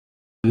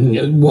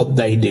what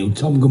they do.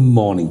 Tom, good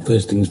morning.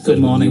 First things first. Good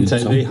morning,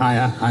 Toby.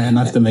 Hiya,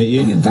 nice to meet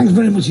you. Thanks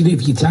very much indeed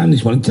for your time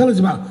this morning. Tell us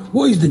about,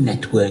 what is the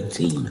network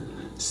team?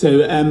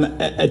 So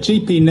a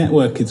GP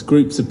network is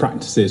groups of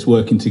practices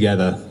working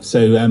together.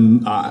 So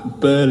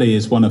Burley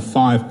is one of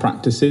 5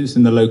 practices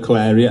in the local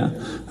area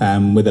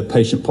with a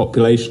patient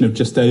population of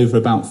just over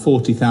about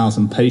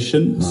 40,000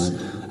 patients.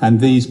 Right. And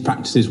these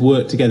practices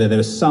work together. There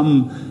are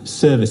some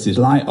services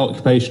like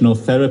occupational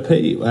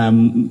therapy,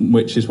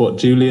 which is what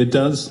Julia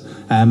does,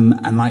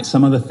 and like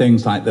some other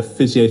things like the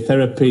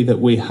physiotherapy that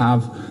we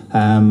have,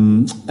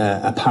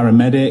 a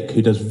paramedic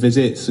who does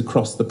visits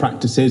across the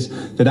practices,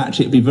 that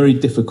actually it'd be very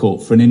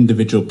difficult for an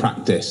individual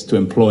practice to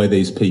employ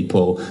these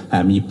people.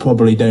 You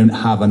probably don't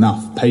have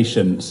enough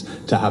patients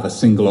to have a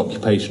single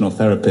occupational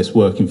therapist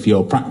working for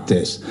your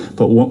practice.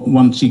 But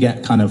once you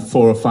get kind of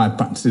 4 or 5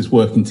 practices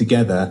working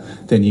together,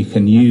 then you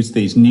can use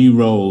these new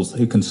roles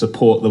who can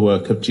support the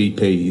work of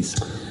GPs.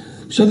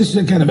 So this is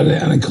a kind of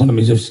an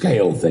economies of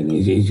scale thing.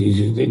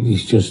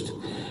 It's just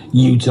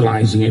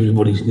utilising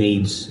everybody's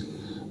needs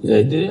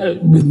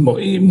with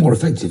more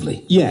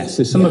effectively. Yes,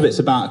 so some of it's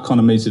about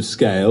economies of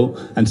scale,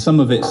 and some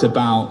of it's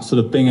about sort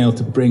of being able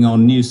to bring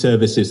on new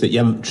services that you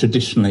haven't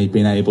traditionally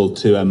been able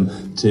to have in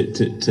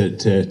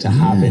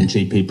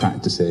GP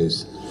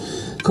practices.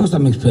 Of course, that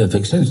makes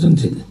perfect sense,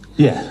 doesn't it?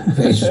 Yeah.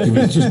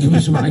 just give me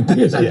some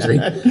ideas, actually.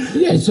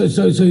 Yeah, so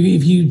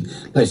if you,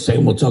 let's say,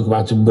 and we'll talk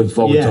about it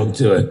before we talk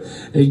to her,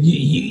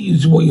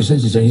 what you're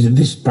essentially saying is that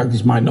this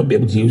practice might not be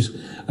able to use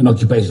an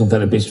occupational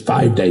therapist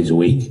 5 days a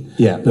week,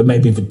 but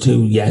maybe for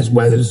 2, yes,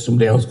 whether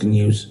somebody else can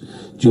use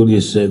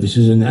Julia's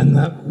services, and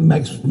that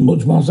makes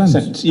much more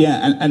sense.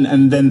 Yeah,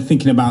 and then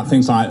thinking about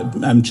things like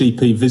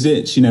GP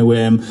visits,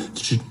 where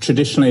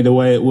traditionally the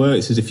way it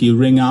works is if you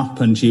ring up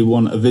and you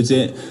want a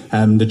visit,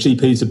 the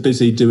GPs are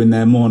busy doing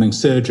their morning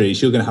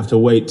surgeries, you're going to have to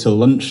wait till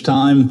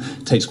lunchtime.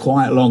 It takes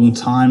quite a long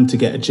time to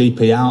get a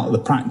GP out of the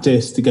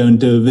practice to go and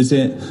do a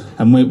visit.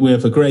 And we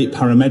have a great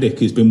paramedic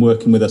who's been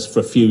working with us for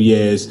a few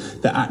years,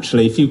 that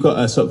actually, if you've got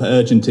a sort of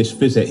urgentish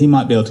visit, he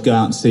might be able to go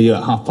out and see you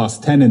at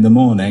 10:30 in the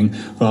morning,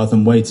 rather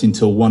than waiting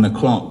till 1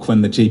 o'clock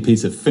when the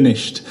GPs have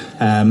finished,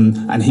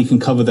 and he can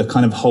cover the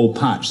kind of whole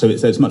patch. So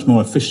it's much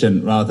more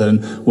efficient, rather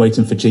than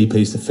waiting for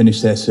GPs to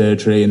finish their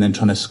surgery and then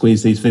trying to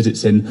squeeze these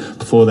visits in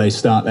before they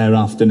start their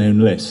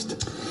afternoon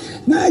list.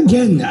 Now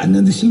again, and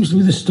this seems to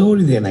be the story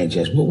of the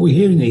NHS, what we're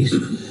hearing is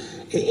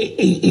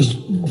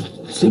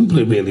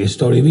simply really a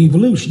story of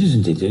evolution,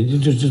 isn't it?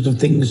 Just of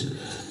things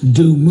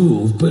do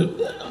move, but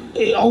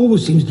it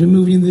always seems to be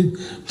moving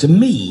to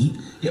me,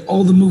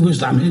 all the movements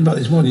that I'm hearing about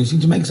this morning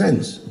seem to make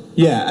sense.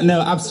 Yeah,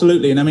 no,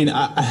 absolutely. And I mean,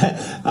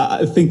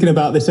 I thinking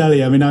about this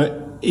earlier, I mean,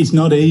 it's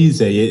not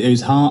easy. It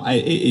is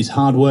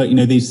hard work.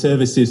 These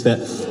services that,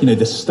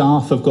 the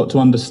staff have got to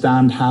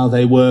understand how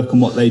they work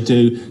and what they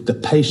do. The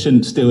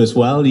patients do as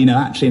well.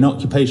 Actually, an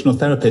occupational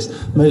therapist,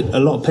 a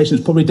lot of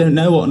patients probably don't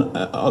know what an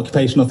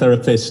occupational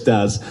therapist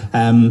does.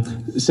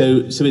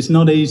 So it's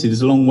not easy.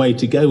 There's a long way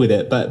to go with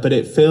it, but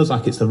it feels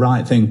like it's the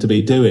right thing to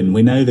be doing.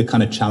 We know the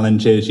kind of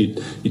challenges. You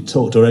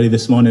talked already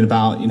this morning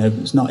about,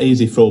 it's not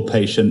easy for all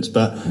patients,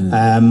 but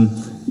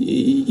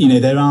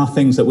there are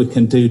things that we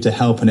can do to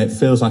help, and it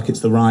feels like it's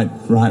the right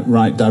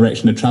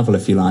direction to travel,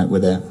 if you like,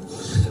 with it.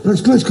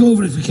 Let's go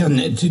over, if we can,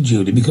 to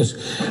Julie, because,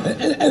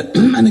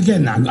 and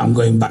again, I'm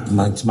going back to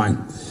my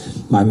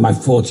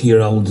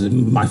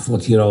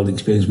 40-year-old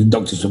experience with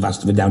Dr.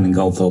 Sylvester down in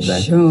Goldthorpe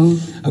there. Sure.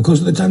 Of course,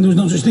 at the time there was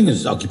no such thing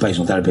as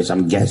occupational therapists,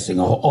 I'm guessing,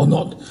 or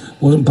not.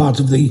 Wasn't part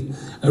of the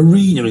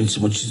arena in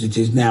so much as it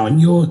is now, and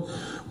you're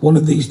one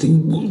of these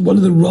things, one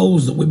of the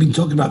roles that we've been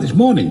talking about this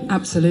morning.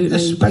 Absolutely. A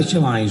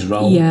specialised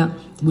role. Yeah.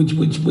 Which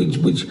we've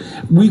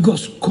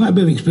got quite a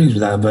bit of experience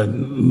with that. But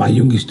my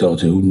youngest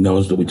daughter, who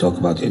knows that we talk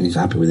about it and is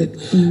happy with it,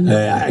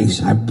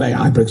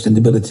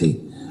 hyperextendability.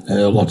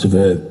 A lot of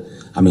her,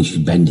 she's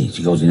bendy.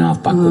 She goes in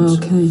half backwards. Oh,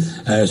 okay.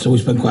 So we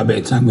spend quite a bit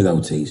of time with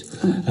OTs.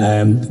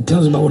 Tell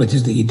us about what it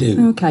is that you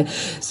do. Okay.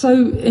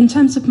 So in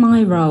terms of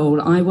my role,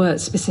 I work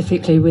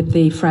specifically with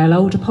the frail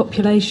older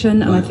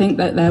population, and I think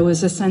that there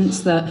was a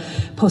sense that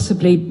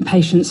possibly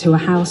patients who are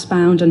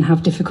housebound and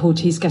have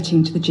difficulties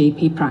getting to the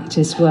GP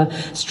practice were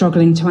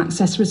struggling to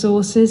access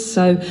resources.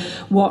 So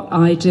what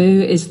I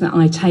do is that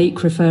I take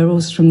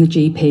referrals from the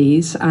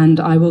GPs, and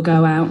I will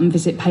go out and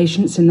visit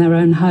patients in their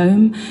own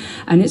home.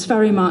 And it's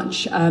very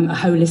much a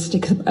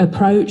holistic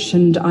approach,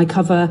 and I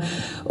cover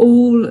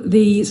all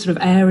the sort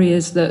of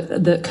areas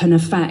that can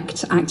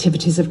affect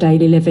activities of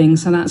daily living.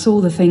 So that's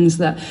all the things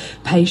that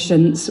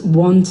patients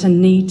want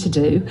and need to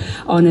do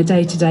on a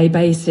day-to-day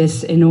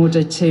basis in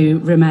order to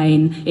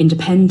remain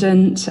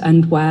independent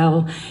and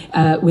well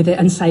with it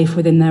and safe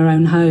within their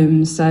own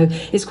homes. So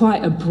it's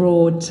quite a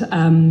broad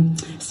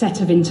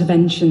set of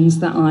interventions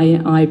that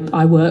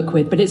I work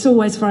with, but it's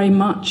always very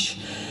much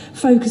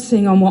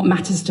focusing on what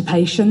matters to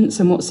patients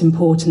and what's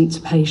important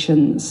to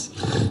patients.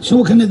 So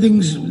what kind of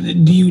things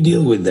do you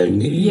deal with then?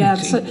 Yeah,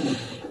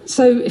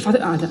 so if I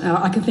don't know,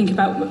 I can think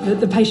about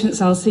the patients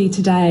I'll see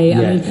today. Yeah.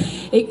 I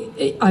mean,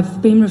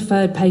 I've been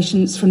referred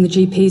patients from the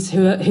GPs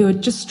who are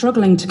just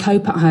struggling to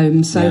cope at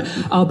home. So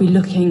I'll be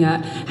looking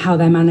at how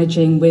they're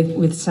managing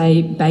with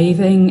say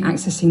bathing,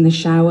 accessing the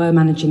shower,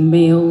 managing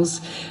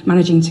meals,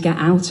 managing to get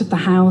out of the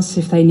house,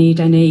 if they need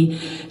any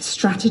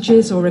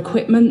strategies or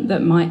equipment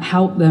that might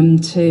help them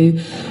to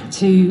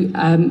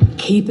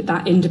keep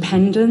that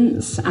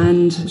independence.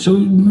 And so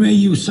may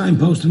you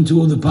signpost them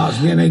to other parts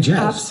of the NHS?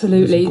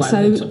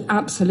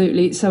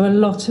 Absolutely. So a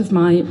lot of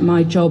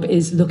my job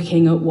is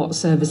looking at what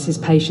services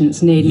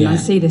patients need. And I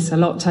see this a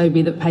lot,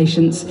 Toby, that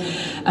patients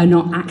are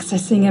not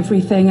accessing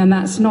everything. And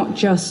that's not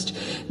just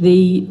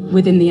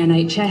within the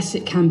NHS,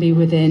 it can be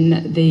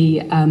within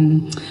the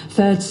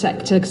third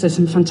sector, because there's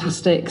some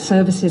fantastic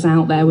services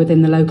out there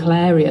within the local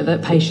area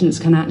that patients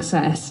can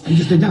access. And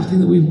just the daft thing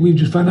that we've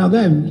just found out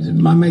there,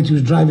 my mate who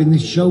was driving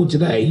this show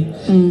today,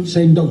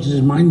 same doctors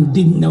as mine,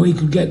 didn't know he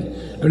could get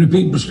a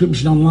repeat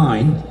prescription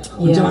online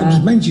until I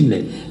just mentioned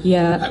it.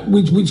 Yeah.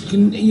 Which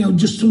can,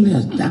 just something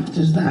as daft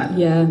as that.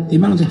 Yeah. The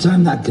amount of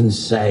time that can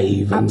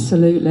save.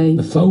 Absolutely.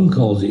 The phone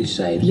calls it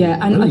saves. Yeah,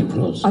 and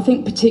I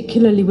think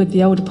particularly with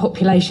the older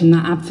population,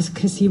 that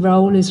advocacy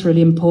role is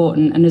really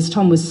important. And as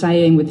Tom was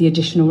saying, with the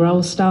additional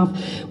role staff,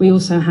 we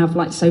also have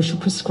like social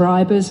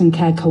prescribers and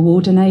care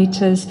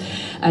coordinators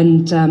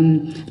and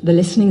the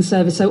listening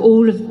service. So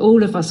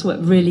all of us work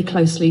really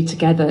closely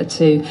together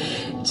to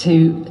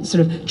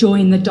sort of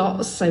join the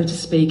dots, so to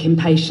speak, in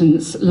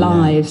patients'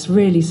 lives,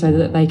 really, so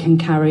that they can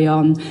carry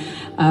on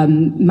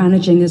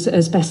managing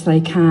as best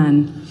they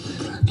can.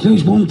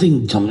 It's one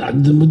thing, Tom,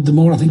 the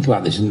more I think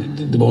about this, and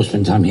the more I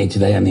spend time here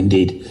today, and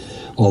indeed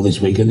all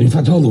this week, and in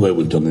fact all the work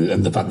we've done,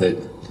 and the fact that,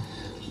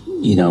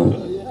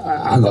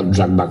 I got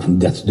dragged back from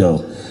death's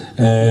door.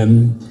 As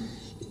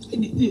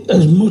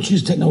much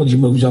as technology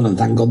moves on, and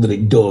thank God that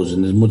it does,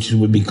 and as much as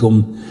we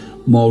become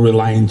more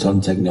reliant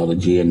on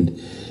technology,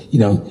 and,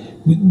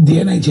 the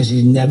NHS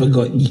is never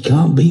you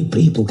can't beat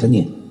people, can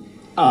you?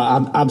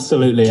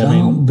 Absolutely.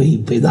 Can't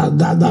beat people.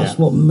 That's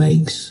what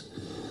makes...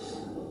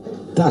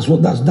 That's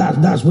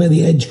where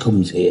the edge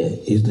comes here,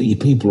 is that your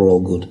people are all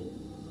good.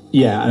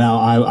 Yeah, and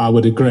I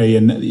would agree.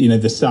 And,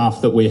 the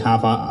staff that we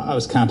have, I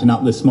was counting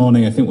up this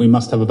morning, I think we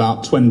must have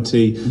about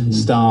 20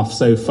 staff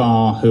so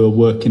far who are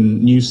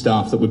working, new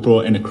staff that we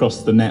brought in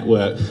across the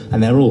network,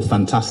 and they're all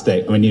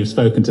fantastic. I mean, you've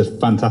spoken to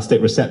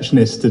fantastic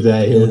receptionists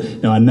today.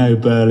 I know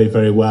Burley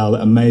very well,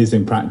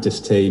 amazing practice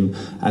team.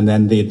 And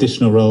then the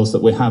additional roles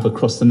that we have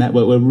across the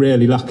network, we're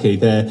really lucky.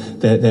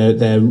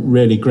 They're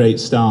really great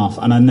staff.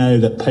 And I know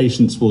that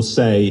patients will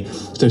say,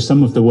 so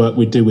some of the work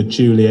we do with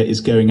Julia is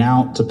going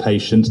out to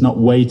patients, not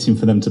waiting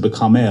for them to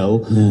become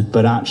ill,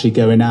 but actually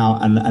going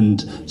out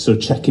and sort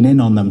of checking in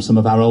on them, some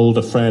of our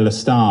older, frailer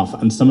staff.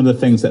 And some of the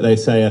things that they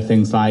say are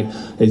things like,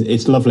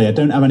 it's lovely, I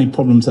don't have any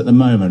problems at the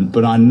moment,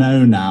 but I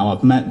know now,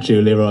 I've met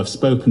Julia or I've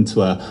spoken to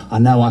her, I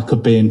know I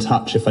could be in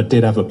touch if I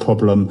did have a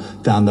problem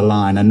down the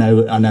line. I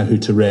know who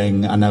to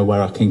ring, I know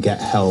where I can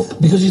get help.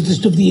 Because it's the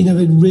stuff that you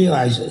never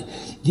realise,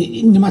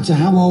 no matter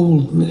how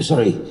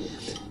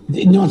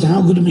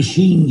good a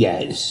machine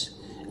gets,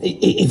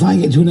 if I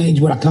get to an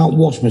age where I can't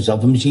wash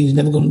myself, a machine's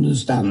never going to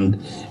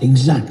understand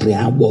exactly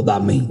what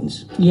that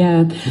means.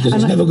 Yeah. Because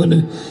it's never going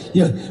to...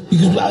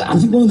 because I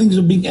think one of the things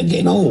of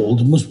getting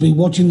old must be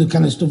watching the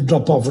kind of stuff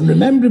drop off and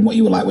remembering what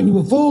you were like when you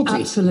were 40.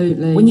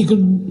 Absolutely. When you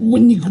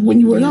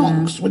were an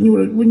ox, when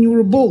you were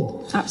a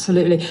bull.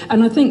 Absolutely.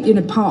 And I think,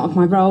 part of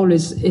my role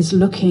is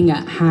looking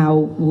at how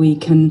we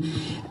can...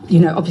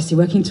 obviously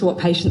working to what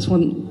patients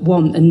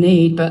want and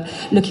need, but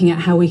looking at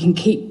how we can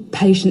keep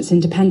patients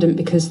independent,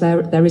 because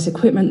there is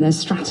equipment, there's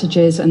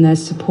strategies and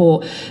there's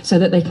support so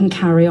that they can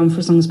carry on for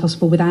as long as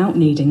possible without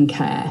needing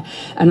care.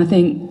 And I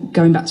think,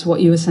 going back to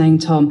what you were saying,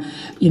 Tom,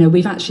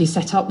 we've actually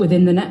set up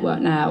within the network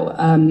now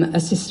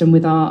a system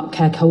with our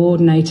care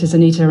coordinators,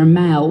 Anita and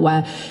Mel,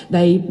 where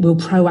they will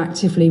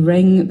proactively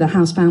ring the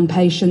housebound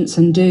patients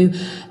and do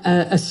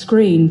a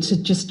screen to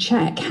just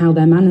check how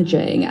they're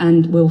managing,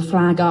 and will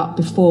flag up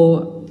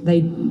before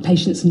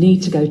patients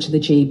need to go to the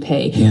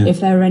GP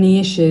if there are any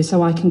issues,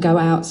 so I can go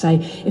out,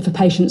 say if a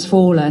patient's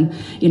fallen,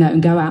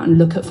 and go out and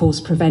look at falls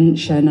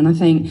prevention. And I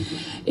think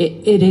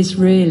it is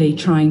really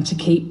trying to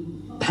keep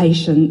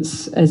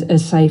patients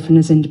as safe and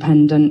as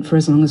independent for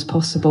as long as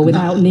possible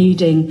without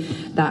needing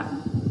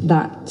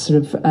that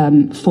sort of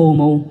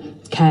formal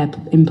care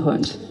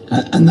input.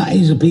 And that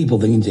is a people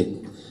thing, isn't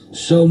it?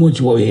 So much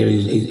of what we hear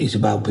is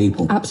about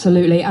people.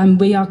 Absolutely, and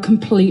we are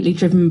completely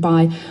driven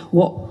by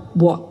what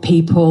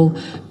people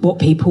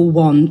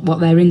want, what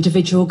their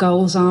individual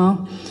goals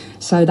are.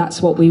 So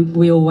that's what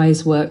we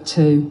always work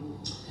to.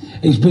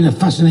 It's been a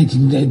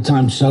fascinating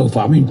time so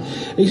far. I mean,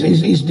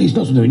 it's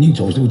not something new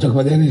to us. We talk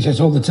about the NHS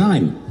all the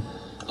time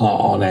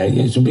on air.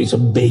 It's a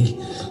big,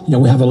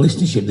 we have a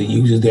listenership that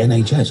uses the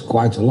NHS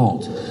quite a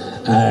lot.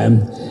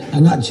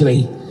 And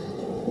actually,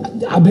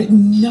 I bet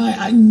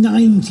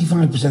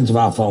 95% of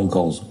our phone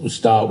calls will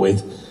start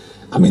with,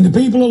 the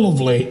people are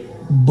lovely,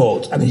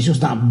 but, and it's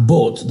just that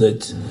but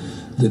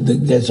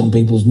that gets on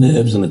people's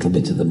nerves a little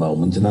bit at the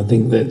moment. And I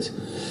think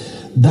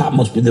that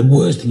must be the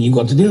worst thing you've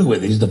got to deal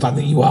with, is the fact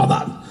that you are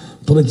that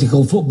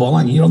political football,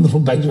 aren't you? You're on the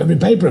front page of every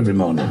paper every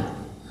morning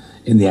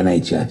in the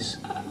NHS,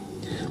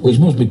 which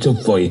must be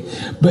tough for you.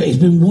 But it's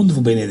been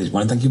wonderful being here this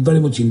morning. Thank you very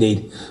much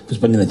indeed for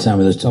spending the time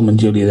with us. Tom and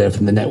Julia there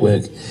from the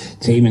network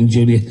team, and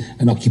Julia,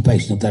 an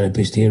occupational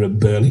therapist here at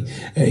Burley.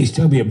 It's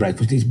Toby at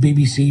Breakfast. It's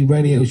BBC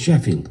Radio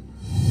Sheffield.